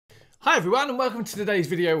Hi everyone and welcome to today's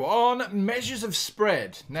video on measures of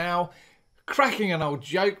spread. Now, cracking an old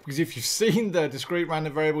joke, because if you've seen the discrete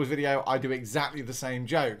random variables video, I do exactly the same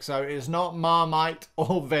joke. So it's not Marmite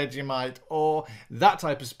or Vegemite or that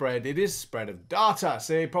type of spread, it is spread of data.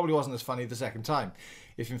 So it probably wasn't as funny the second time,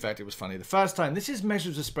 if in fact it was funny the first time. This is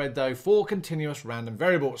measures of spread though for continuous random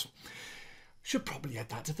variables. Should probably add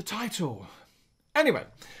that to the title. Anyway,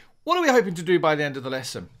 what are we hoping to do by the end of the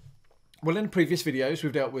lesson? Well, in previous videos,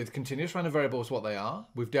 we've dealt with continuous random variables, what they are.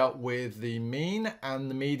 We've dealt with the mean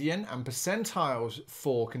and the median and percentiles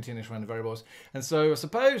for continuous random variables. And so I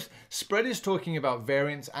suppose spread is talking about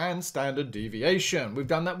variance and standard deviation. We've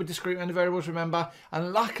done that with discrete random variables, remember?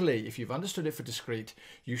 And luckily, if you've understood it for discrete,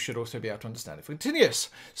 you should also be able to understand it for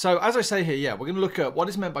continuous. So as I say here, yeah, we're going to look at what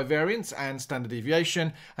is meant by variance and standard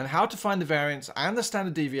deviation and how to find the variance and the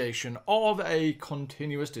standard deviation of a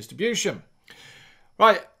continuous distribution.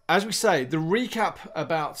 Right. As we say, the recap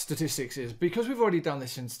about statistics is, because we've already done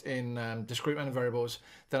this in discrete random variables,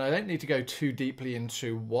 then I don't need to go too deeply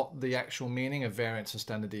into what the actual meaning of variance and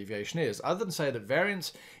standard deviation is, other than say that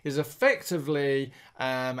variance is effectively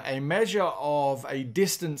a measure of a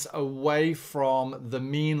distance away from the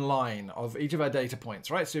mean line of each of our data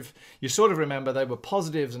points, right? So if you sort of remember, they were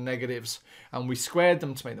positives and negatives, and we squared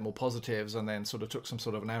them to make them all positives, and then sort of took some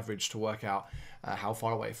sort of an average to work out how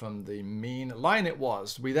far away from the mean line it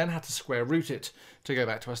was. We then had to square root it to go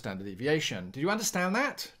back to our standard deviation. Did you understand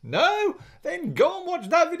that? No? Then go and watch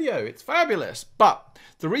that video. It's fabulous. But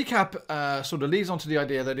the recap sort of leads on to the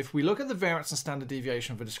idea that if we look at the variance and standard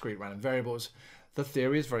deviation for discrete random variables, the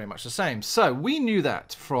theory is very much the same. So we knew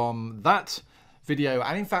that from that video,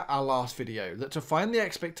 and in fact our last video, that to find the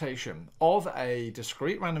expectation of a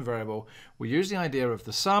discrete random variable, we use the idea of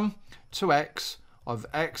the sum to x of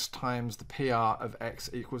x times the PR of x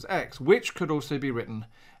equals x, which could also be written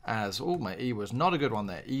as, oh, my E was not a good one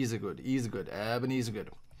there. E's are good, E's are good, E's are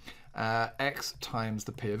good. X times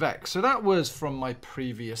the P of x. So that was from my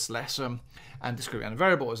previous lesson and discrete random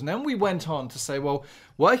variables. And then we went on to say, well,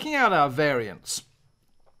 working out our variance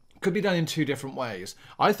could be done in two different ways.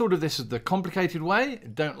 I thought of this as the complicated way.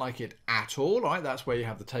 Don't like it at all, right? That's where you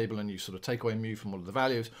have the table and you sort of take away mu from all of the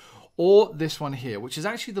values. Or this one here, which is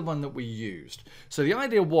actually the one that we used. So the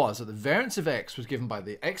idea was that the variance of x was given by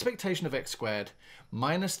the expectation of x squared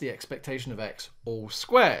minus the expectation of x all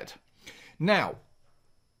squared. Now,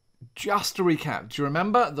 just to recap, do you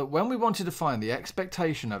remember that when we wanted to find the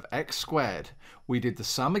expectation of x squared, we did the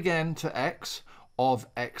sum again to x of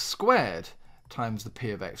x squared times the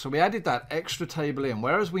p of x. So we added that extra table in,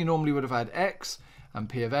 whereas we normally would have had x and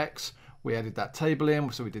p of x, we added that table in,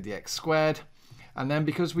 so we did the x squared. And then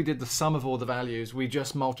because we did the sum of all the values, we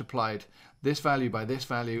just multiplied this value by this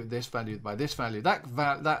value by this value.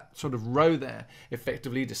 That sort of row there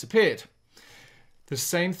effectively disappeared. The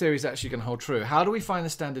same theory is actually going to hold true. How do we find the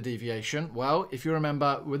standard deviation? Well, if you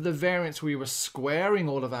remember, with the variance, we were squaring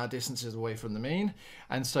all of our distances away from the mean.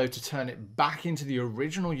 And so to turn it back into the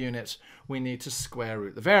original units, we need to square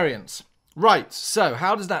root the variance. Right, so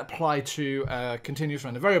how does that apply to continuous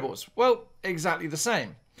random variables? Well, exactly the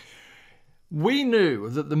same. We knew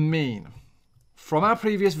that the mean from our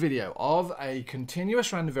previous video of a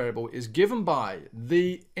continuous random variable is given by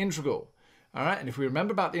the integral. All right, and if we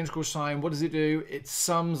remember about the integral sign, what does it do? It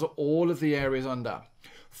sums all of the areas under.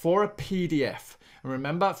 For a PDF, and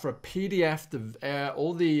remember, for a PDF,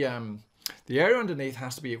 the area underneath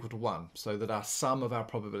has to be equal to 1, so that our sum of our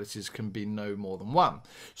probabilities can be no more than 1.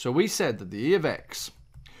 So we said that the E of x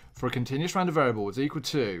for a continuous random variable is equal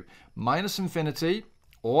to minus infinity,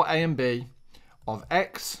 or a and b, of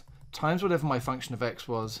x times whatever my function of x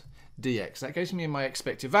was, dx. That gives me my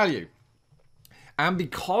expected value. And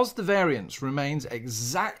because the variance remains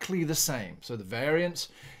exactly the same, so the variance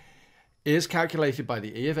is calculated by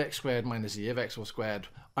the e of x squared minus e of x all squared,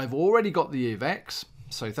 I've already got the e of x,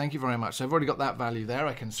 so thank you very much. So I've already got that value there,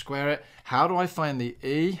 I can square it. How do I find the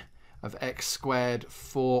e of x squared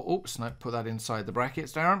for, oops, no, put that inside the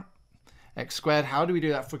brackets, Darren. X squared, how do we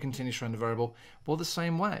do that for a continuous random variable? Well, the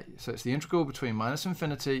same way. So it's the integral between minus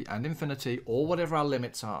infinity and infinity, or whatever our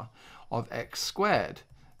limits are, of x squared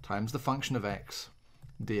times the function of x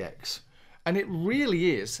dx. And it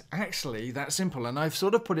really is actually that simple, and I've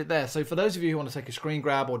sort of put it there. So for those of you who want to take a screen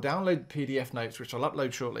grab or download PDF notes, which I'll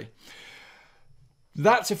upload shortly,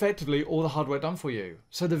 that's effectively all the hard work done for you.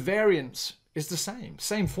 So the variance is the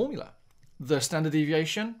same formula. The standard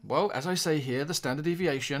deviation, well, as I say here, the standard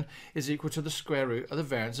deviation is equal to the square root of the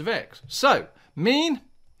variance of x. So, mean,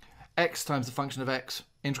 x times the function of x,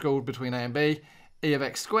 integral between a and b, e of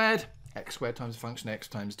x squared times the function x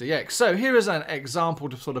times dx. So here is an example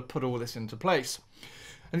to sort of put all this into place.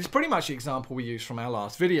 And it's pretty much the example we used from our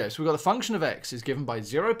last video. So we've got the function of x is given by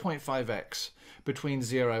 0.5x between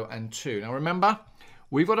 0 and 2. Now remember,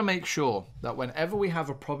 we've got to make sure that whenever we have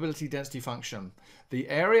a probability density function, the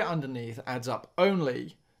area underneath adds up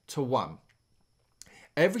only to 1.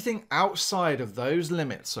 Everything outside of those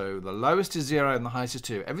limits, so the lowest is 0 and the highest is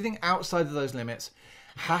 2, everything outside of those limits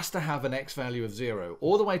has to have an x value of 0,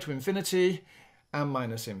 all the way to infinity and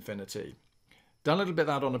minus infinity. Done a little bit of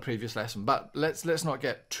that on a previous lesson, but let's not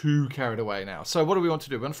get too carried away now. So what do we want to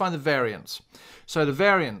do? We want to find the variance. So the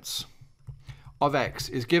variance of x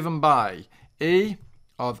is given by e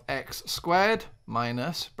of x squared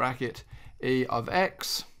minus bracket e of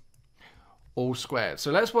x all squared.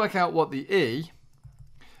 So let's work out what the e,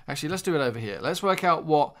 actually let's do it over here. Let's work out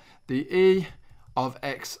what the e of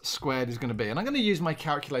x squared is going to be. And I'm going to use my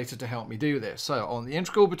calculator to help me do this. So on the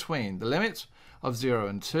integral between the limits of 0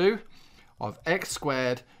 and 2 of x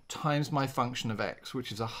squared times my function of x,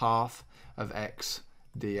 which is a half of x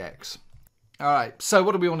dx. All right, so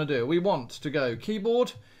what do we want to do? We want to go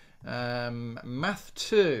keyboard, math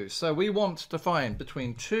 2. So we want to find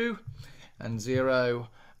between 2 and 0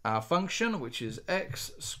 our function, which is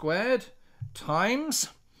x squared times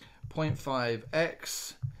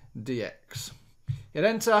 0.5x dx. Hit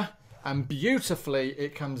enter, and beautifully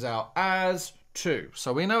it comes out as 2.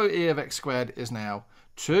 So we know e of x squared is now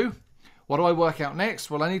 2. What do I work out next?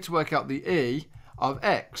 Well, I need to work out the e of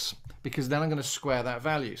x, because then I'm going to square that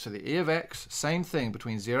value. So the e of x, same thing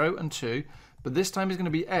between 0 and 2, but this time is going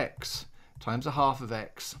to be x times a half of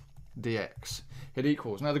x dx. It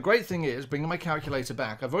equals. Now the great thing is, bringing my calculator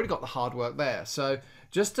back, I've already got the hard work there. So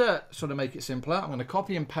just to sort of make it simpler, I'm going to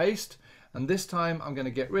copy and paste, and this time I'm going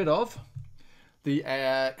to get rid of the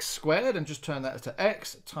x squared and just turn that to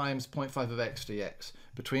x times 0.5 of x dx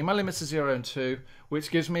between my limits of 0 and 2,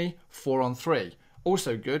 which gives me 4 on 3.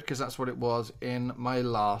 Also good, because that's what it was in my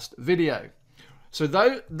last video. So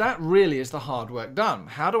that really is the hard work done.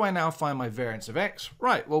 How do I now find my variance of x?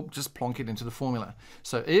 Right, well, just plonk it into the formula.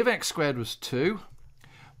 So e of x squared was 2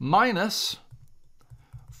 minus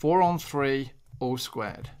 4 on 3 all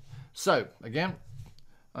squared. So again,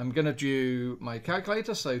 I'm going to do my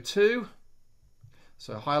calculator, so 2.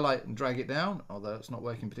 So highlight and drag it down, although it's not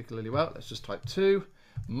working particularly well. Let's just type 2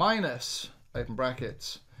 minus, open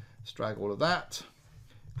brackets, let's drag all of that,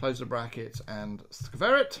 close the brackets and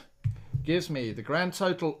square it. Gives me the grand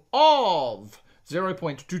total of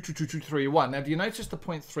 0.22231. Now, do you notice the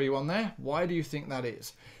 0.31 there? Why do you think that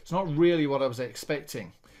is? It's not really what I was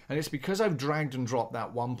expecting. And it's because I've dragged and dropped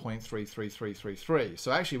that 1.33333.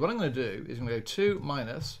 So actually what I'm going to do is I'm going to go 2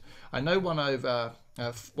 minus, I know 1 over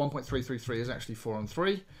 1.333 is actually 4 on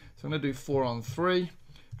 3. So I'm going to do 4 on 3,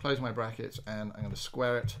 close my brackets, and I'm going to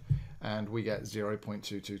square it. And we get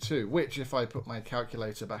 0.222, which if I put my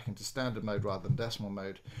calculator back into standard mode rather than decimal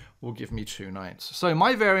mode, will give me 2/9. So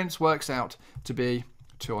my variance works out to be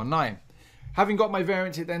 2 on 9. Having got my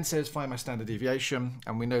variance, it then says find my standard deviation,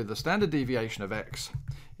 and we know the standard deviation of x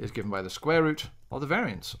is given by the square root of the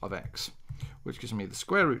variance of x, which gives me the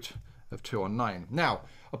square root of 2 on 9. Now,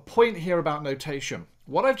 a point here about notation.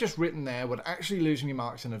 What I've just written there would actually lose me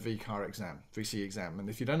marks in a VCAR exam, VC exam. And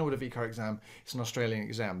if you don't know what a VCAR exam, it's an Australian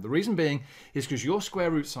exam. The reason being is because your square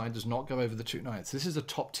root sign does not go over the 2/9. This is a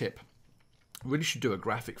top tip. I really should do a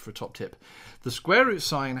graphic for a top tip. The square root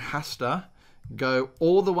sign has to go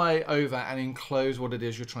all the way over and enclose what it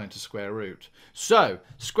is you're trying to square root. So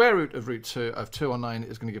square root of 2 on 9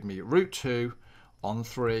 is going to give me root 2 on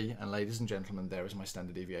 3. And ladies and gentlemen, there is my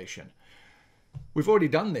standard deviation. We've already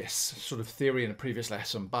done this sort of theory in a previous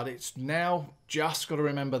lesson, but it's now just got to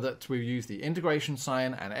remember that we use the integration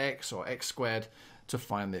sign and x or x squared to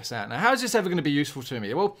find this out. Now, how is this ever going to be useful to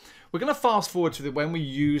me? Well, we're going to fast forward to when we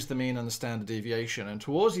use the mean and the standard deviation, and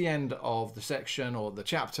towards the end of the section or the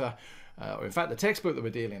chapter, or in fact the textbook that we're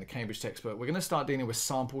dealing, the Cambridge textbook, we're going to start dealing with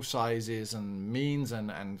sample sizes and means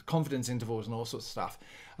and confidence intervals and all sorts of stuff.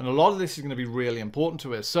 And a lot of this is going to be really important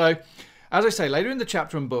to us. So, as I say, later in the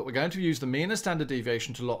chapter and book, we're going to use the mean and standard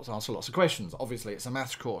deviation to answer lots of questions. Obviously, it's a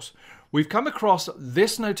maths course. We've come across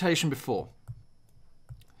this notation before,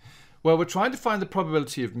 where we're trying to find the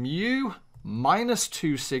probability of mu minus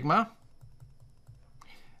 2 sigma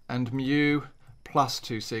and mu plus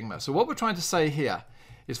 2 sigma. So what we're trying to say here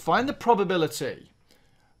is find the probability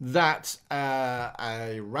that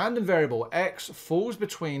a random variable x falls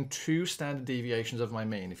between 2 standard deviations of my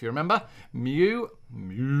mean. If you remember, mu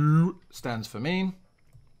stands for mean,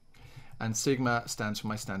 and sigma stands for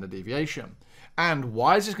my standard deviation. And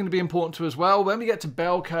why is this going to be important to us? Well, when we get to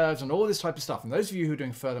bell curves and all this type of stuff, and those of you who are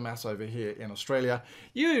doing further maths over here in Australia,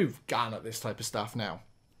 you've gone at this type of stuff now,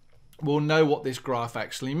 will know what this graph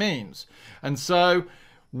actually means. And so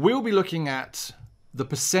we'll be looking at the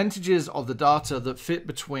percentages of the data that fit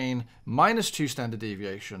between -2 standard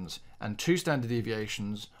deviations and 2 standard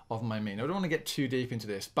deviations of my mean. I don't want to get too deep into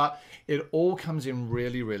this, but it all comes in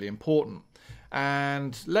really, really important.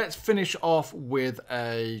 And let's finish off with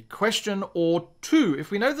a question or two. If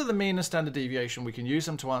we know that the mean and standard deviation, we can use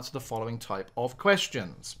them to answer the following type of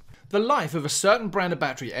questions. The life of a certain brand of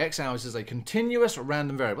battery X hours is a continuous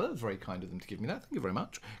random variable. That was very kind of them to give me that. Thank you very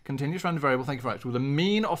much. Continuous random variable, thank you very much. With a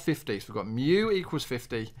mean of 50. So we've got mu equals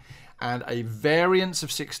 50 and a variance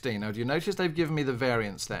of 16. Now, do you notice they've given me the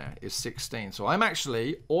variance there is 16. So I'm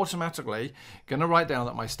actually automatically going to write down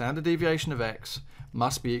that my standard deviation of X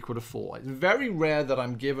must be equal to 4. It's very rare that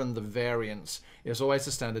I'm given the variance. It's always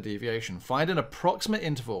the standard deviation. Find an approximate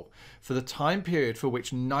interval for the time period for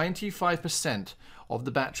which 95% of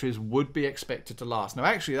the batteries would be expected to last. Now,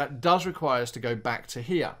 actually, that does require us to go back to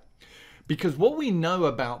here. Because what we know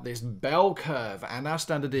about this bell curve and our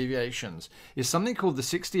standard deviations is something called the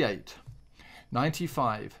 68,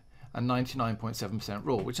 95, and 99.7%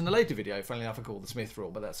 rule, which in the later video, funnily enough, I call the Smith rule,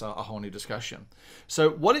 but that's a whole new discussion.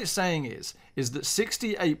 So what it's saying is that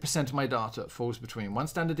 68% of my data falls between 1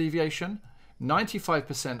 standard deviation,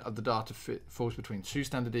 95% of the data falls between 2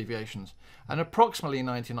 standard deviations, and approximately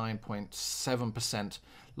 99.7%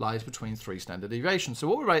 lies between 3 standard deviations. So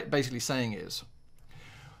what we're basically saying is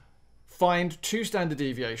find 2 standard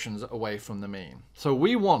deviations away from the mean. So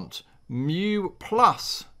we want mu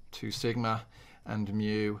plus 2 sigma and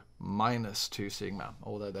mu minus 2 sigma,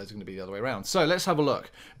 although those are going to be the other way around. So let's have a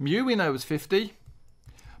look. Mu we know is 50,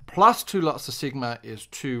 plus 2 lots of sigma is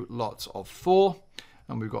 2 lots of 4,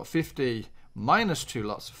 and we've got 50 minus 2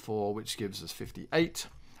 lots of 4, which gives us 58,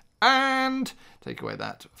 and take away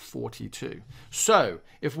that 42. So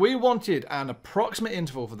if we wanted an approximate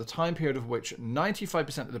interval for the time period of which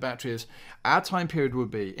 95% of the batteries, our time period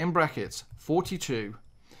would be, in brackets, 42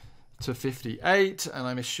 to 58, and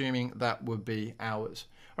I'm assuming that would be hours.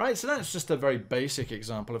 All right, so that's just a very basic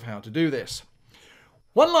example of how to do this.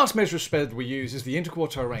 One last measure of spread we use is the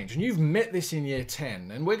interquartile range, and you've met this in year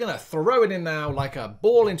 10, and we're going to throw it in now like a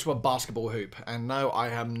ball into a basketball hoop. And no, I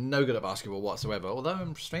am no good at basketball whatsoever, although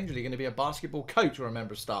I'm strangely going to be a basketball coach or a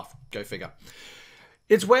member of staff. Go figure.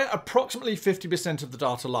 It's where approximately 50% of the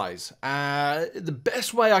data lies. The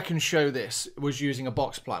best way I can show this was using a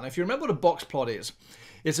box plot. Now, if you remember what a box plot is,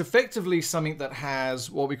 it's effectively something that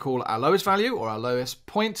has what we call our lowest value or our lowest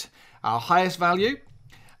point, our highest value,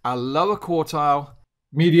 our lower quartile,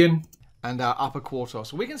 median, and our upper quartile.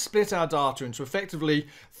 So we can split our data into effectively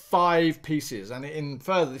 5 pieces. And in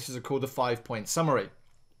further, this is called the 5-point summary,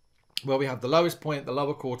 where we have the lowest point, the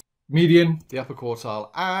lower quartile, median, the upper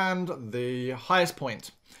quartile, and the highest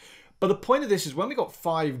point. But the point of this is when we got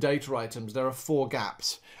 5 data items, there are 4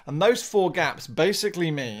 gaps. And those 4 gaps basically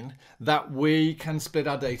mean that we can split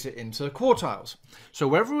our data into quartiles. So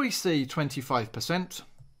wherever we see 25%,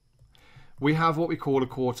 we have what we call a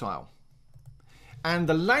quartile. And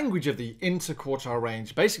the language of the interquartile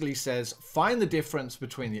range basically says find the difference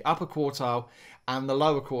between the upper quartile and the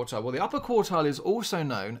lower quartile. Well, the upper quartile is also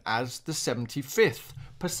known as the 75th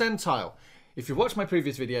percentile. If you've watched my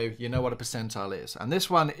previous video, you know what a percentile is. And this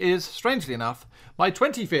one is, strangely enough, my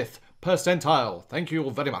 25th percentile. Thank you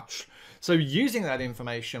all very much. So using that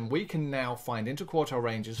information, we can now find interquartile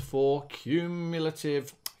ranges for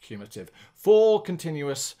for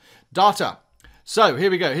continuous data. So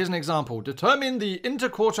here we go. Here's an example. Determine the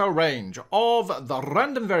interquartile range of the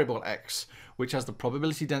random variable x, which has the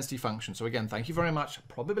probability density function. So again, thank you very much.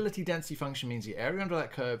 Probability density function means the area under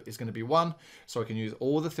that curve is going to be 1. So I can use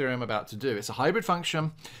all the theorem I'm about to do. It's a hybrid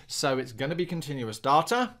function, so it's going to be continuous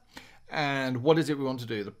data. And what is it we want to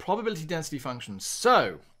do? The probability density function.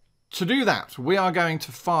 So to do that, we are going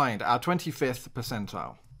to find our 25th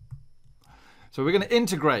percentile. So we're going to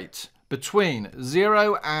integrate between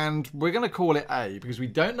 0 and we're going to call it a because we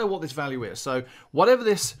don't know what this value is. So whatever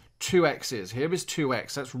this 2x is, here is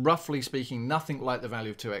 2x. That's roughly speaking nothing like the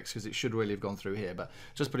value of 2x because it should really have gone through here, but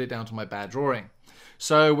just put it down to my bad drawing.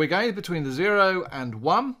 So we're going between the 0 and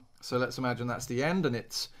 1. So let's imagine that's the end and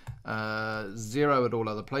it's 0 at all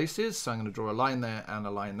other places. So I'm going to draw a line there and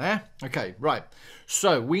a line there. Okay, right.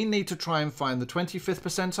 So we need to try and find the 25th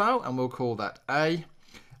percentile and we'll call that A.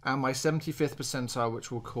 And my 75th percentile, which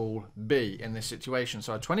we'll call B in this situation.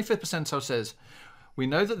 So our 25th percentile says, we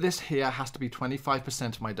know that this here has to be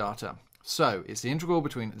 25% of my data. So it's the integral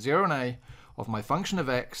between 0 and A of my function of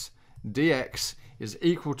x, dx is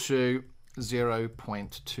equal to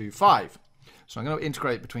 0.25. So I'm going to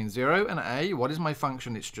integrate between 0 and A. What is my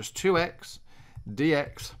function? It's just 2x,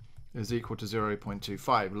 dx is equal to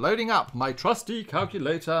 0.25. Loading up my trusty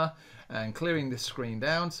calculator and clearing this screen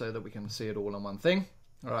down so that we can see it all in one thing.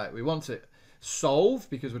 All right, we want to solve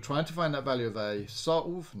because we're trying to find that value of a.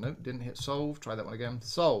 Solve. Nope, didn't hit solve. Try that one again.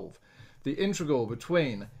 Solve the integral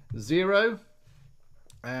between 0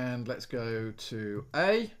 and let's go to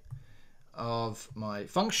a of my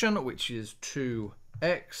function, which is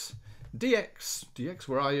 2x dx,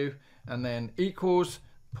 where are you? And then equals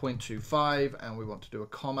 0.25, and we want to do a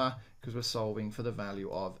comma because we're solving for the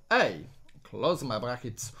value of a. Close my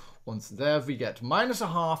brackets. Once there, we get minus a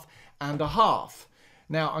half and a half.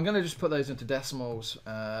 Now, I'm going to just put those into decimals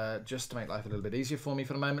just to make life a little bit easier for me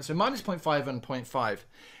for the moment. So minus 0.5 and 0.5.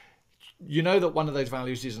 You know that one of those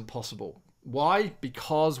values isn't possible. Why?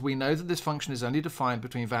 Because we know that this function is only defined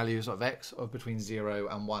between values of x of between 0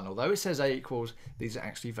 and 1. Although it says a equals, these are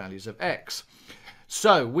actually values of x.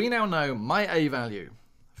 So we now know my a value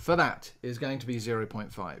for that is going to be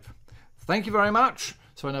 0.5. Thank you very much.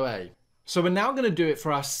 So I know a. So we're now going to do it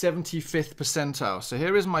for our 75th percentile. So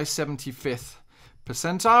here is my 75th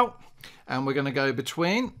percentile, and we're going to go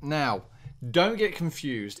between. Now, don't get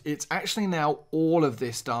confused. It's actually now all of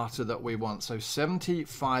this data that we want. So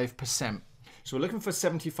 75%. So we're looking for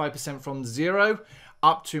 75% from 0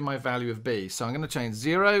 up to my value of b. So I'm going to change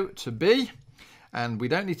 0 to b. And we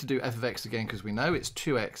don't need to do f of x again because we know it's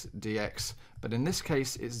 2x dx. But in this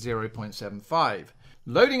case, it's 0.75.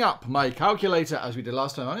 Loading up my calculator as we did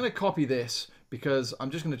last time. I'm going to copy this because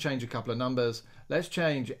I'm just going to change a couple of numbers. Let's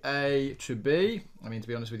change a to b. I mean, to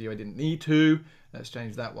be honest with you, I didn't need to. Let's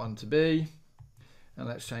change that one to b. And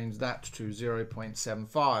let's change that to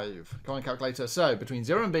 0.75. Come on, calculator. So between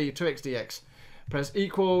 0 and b, 2x dx. Press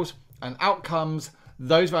equals, and out comes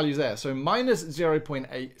those values there. So minus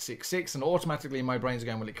 0.866, and automatically my brain's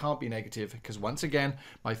going, well, it can't be negative because once again,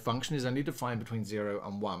 my function is only defined between 0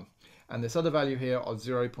 and 1. And this other value here of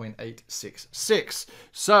 0.866.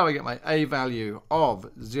 So I get my a value of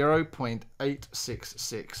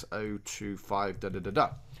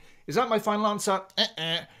 0.866025 . Is that my final answer?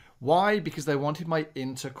 Why? Because they wanted my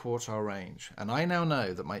interquartile range. And I now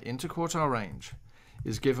know that my interquartile range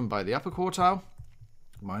is given by the upper quartile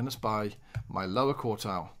minus by my lower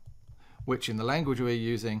quartile, which in the language we're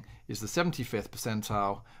using is the 75th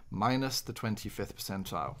percentile minus the 25th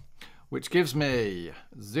percentile, which gives me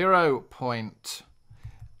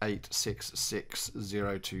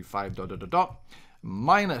 0.866025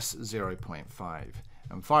 minus 0.5.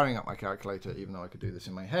 I'm firing up my calculator, even though I could do this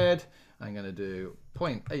in my head. I'm going to do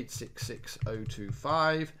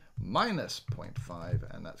 0.866025 minus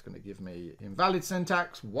 0.5, and that's going to give me invalid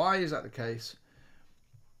syntax. Why is that the case?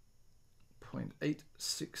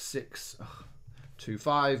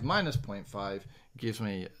 0.86625 minus 0.5 gives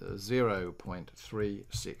me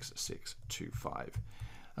 0.36625.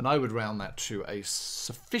 And I would round that to a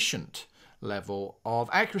sufficient level of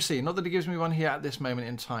accuracy. Not that it gives me one here at this moment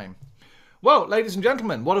in time. Well, ladies and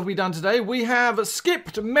gentlemen, what have we done today? We have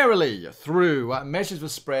skipped merrily through measures of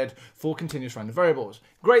spread for continuous random variables.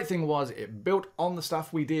 Great thing was it built on the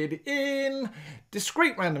stuff we did in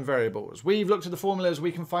discrete random variables. We've looked at the formulas,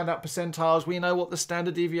 we can find out percentiles, we know what the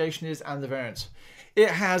standard deviation is and the variance. It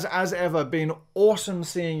has, as ever, been awesome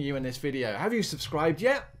seeing you in this video. Have you subscribed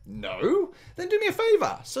yet? No? Then do me a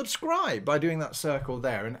favor, subscribe by doing that circle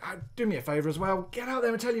there. And do me a favor as well, get out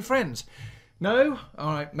there and tell your friends. No?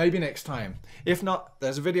 Alright, maybe next time. If not,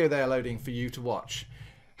 there's a video there loading for you to watch.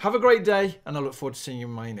 Have a great day, and I look forward to seeing you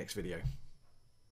in my next video.